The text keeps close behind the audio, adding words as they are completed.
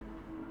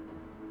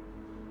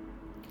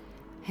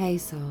Hey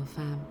Soul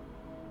Fam,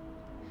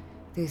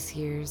 this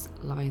year's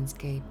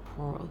Lionsgate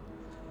portal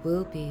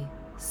will be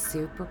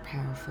super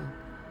powerful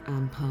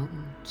and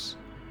potent.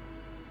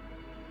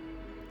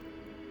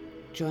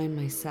 Join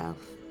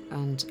myself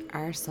and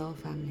our soul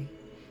family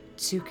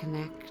to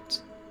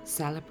connect,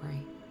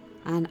 celebrate,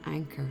 and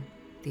anchor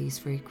these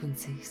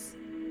frequencies.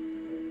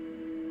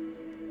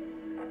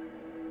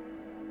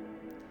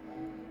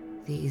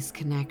 These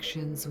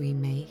connections we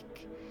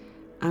make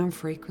and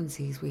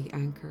frequencies we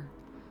anchor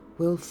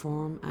will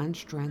form and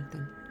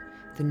strengthen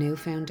the new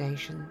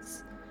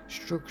foundations,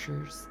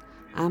 structures,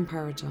 and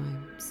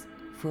paradigms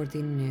for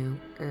the new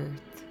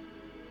earth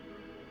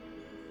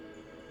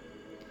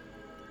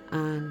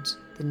and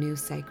the new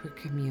sacred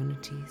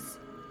communities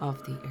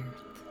of the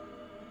earth.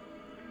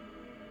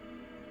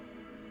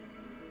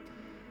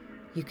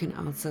 You can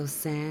also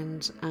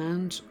send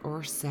and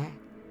or set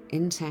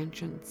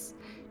intentions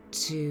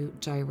to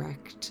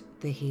direct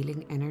the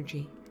healing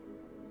energy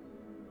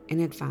in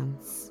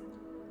advance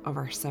of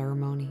our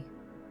ceremony.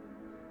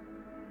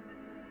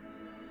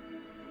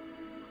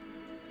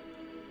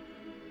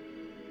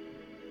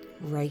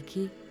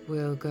 Reiki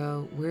will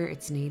go where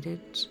it's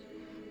needed,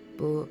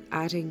 but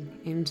adding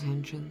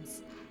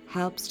intentions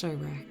helps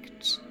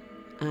direct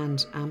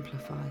and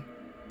amplify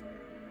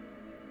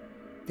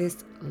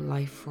this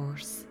life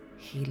force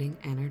healing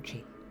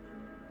energy.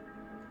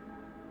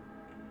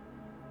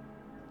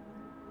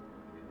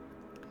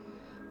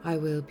 I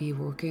will be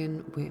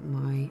working with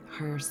my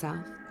higher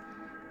self,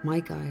 my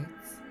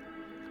guides,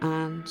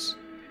 and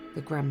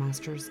the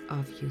Grandmasters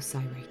of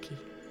Yusai Reiki.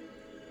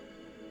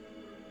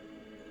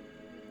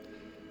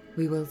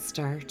 We will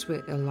start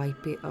with a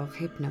light bit of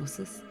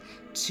hypnosis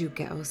to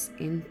get us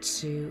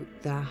into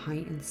that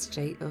heightened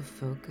state of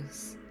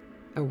focus,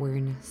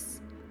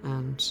 awareness,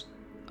 and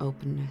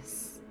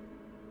openness.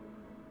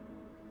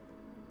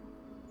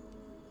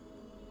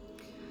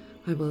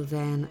 I will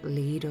then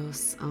lead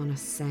us on a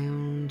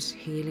sound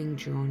healing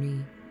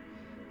journey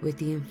with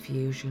the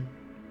infusion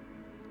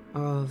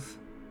of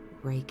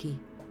Reiki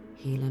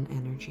healing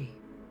energy.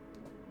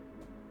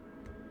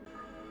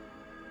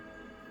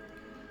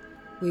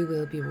 We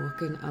will be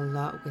working a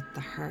lot with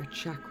the heart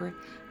chakra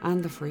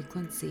and the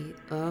frequency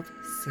of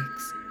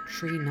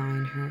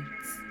 639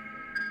 Hz.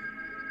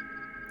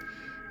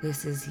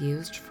 This is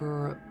used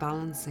for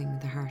balancing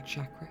the heart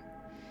chakra,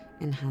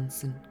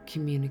 enhancing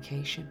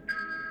communication.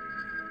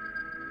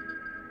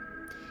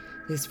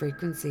 This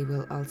frequency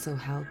will also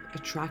help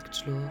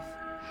attract love,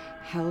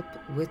 help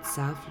with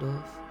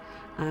self-love,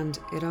 and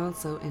it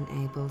also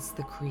enables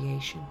the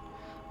creation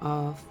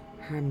of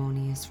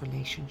harmonious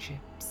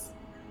relationships,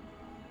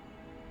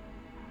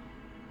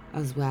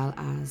 as well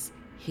as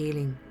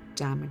healing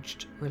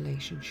damaged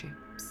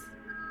relationships.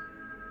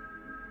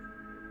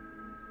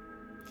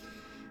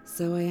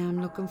 So I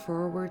am looking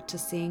forward to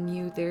seeing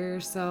you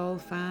there, Soul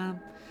Fam,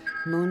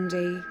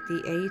 Monday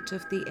the 8th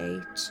of the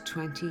 8th,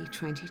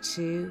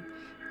 2022,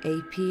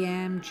 8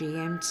 p.m.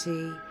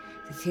 GMT.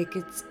 The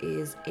tickets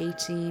is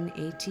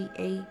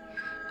 $18.88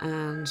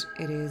 and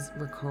it is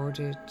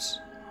recorded.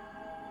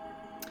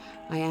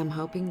 I am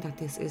hoping that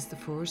this is the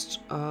first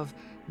of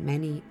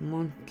many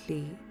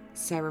monthly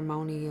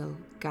ceremonial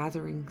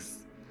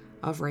gatherings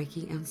of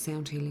Reiki and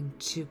sound healing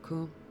to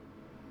come.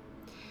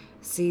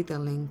 See the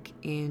link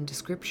in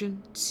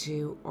description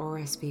to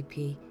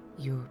RSVP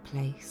your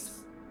place.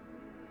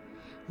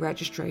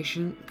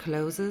 Registration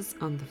closes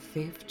on the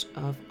 5th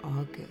of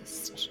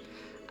August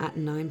at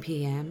 9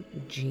 p.m.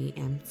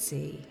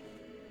 GMT.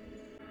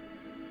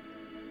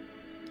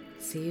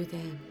 See you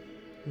then.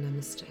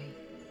 Namaste.